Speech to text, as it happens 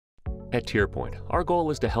At TierPoint, our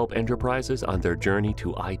goal is to help enterprises on their journey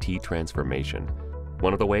to IT transformation.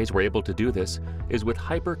 One of the ways we're able to do this is with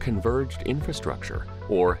Hyperconverged Infrastructure,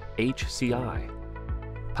 or HCI.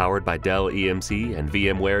 Powered by Dell EMC and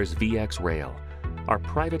VMware's VxRail, our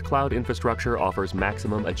private cloud infrastructure offers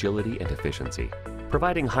maximum agility and efficiency,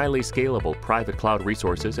 providing highly scalable private cloud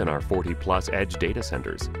resources in our 40-plus edge data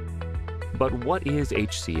centers. But what is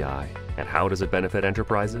HCI, and how does it benefit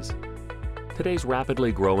enterprises? Today's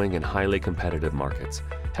rapidly growing and highly competitive markets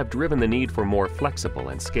have driven the need for more flexible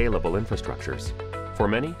and scalable infrastructures. For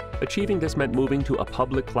many, achieving this meant moving to a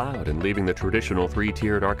public cloud and leaving the traditional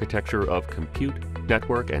three-tiered architecture of compute,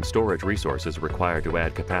 network, and storage resources required to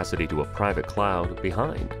add capacity to a private cloud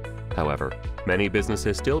behind. However, many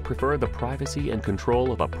businesses still prefer the privacy and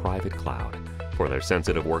control of a private cloud. For their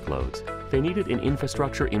sensitive workloads, they needed an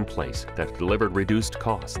infrastructure in place that delivered reduced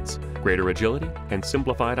costs, greater agility, and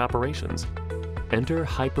simplified operations. Enter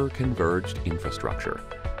Hyperconverged Infrastructure,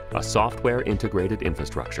 a software-integrated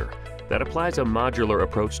infrastructure that applies a modular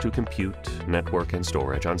approach to compute, network, and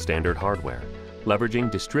storage on standard hardware,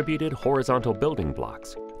 leveraging distributed horizontal building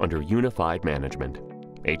blocks under unified management.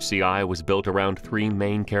 HCI was built around three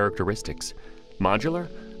main characteristics: modular,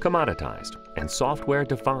 commoditized, and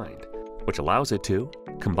software-defined, which allows it to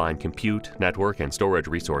combine compute, network, and storage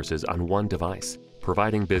resources on one device,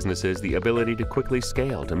 providing businesses the ability to quickly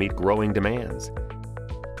scale to meet growing demands,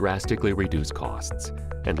 drastically reduce costs,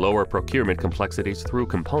 and lower procurement complexities through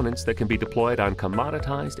components that can be deployed on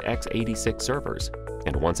commoditized x86 servers,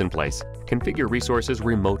 and once in place, configure resources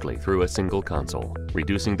remotely through a single console,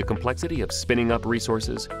 reducing the complexity of spinning up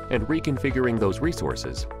resources and reconfiguring those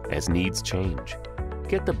resources as needs change.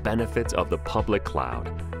 Get the benefits of the public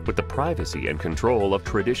cloud with the privacy and control of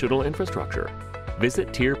traditional infrastructure. Visit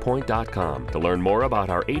tierpoint.com to learn more about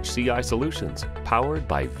our HCI solutions powered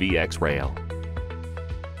by VxRail.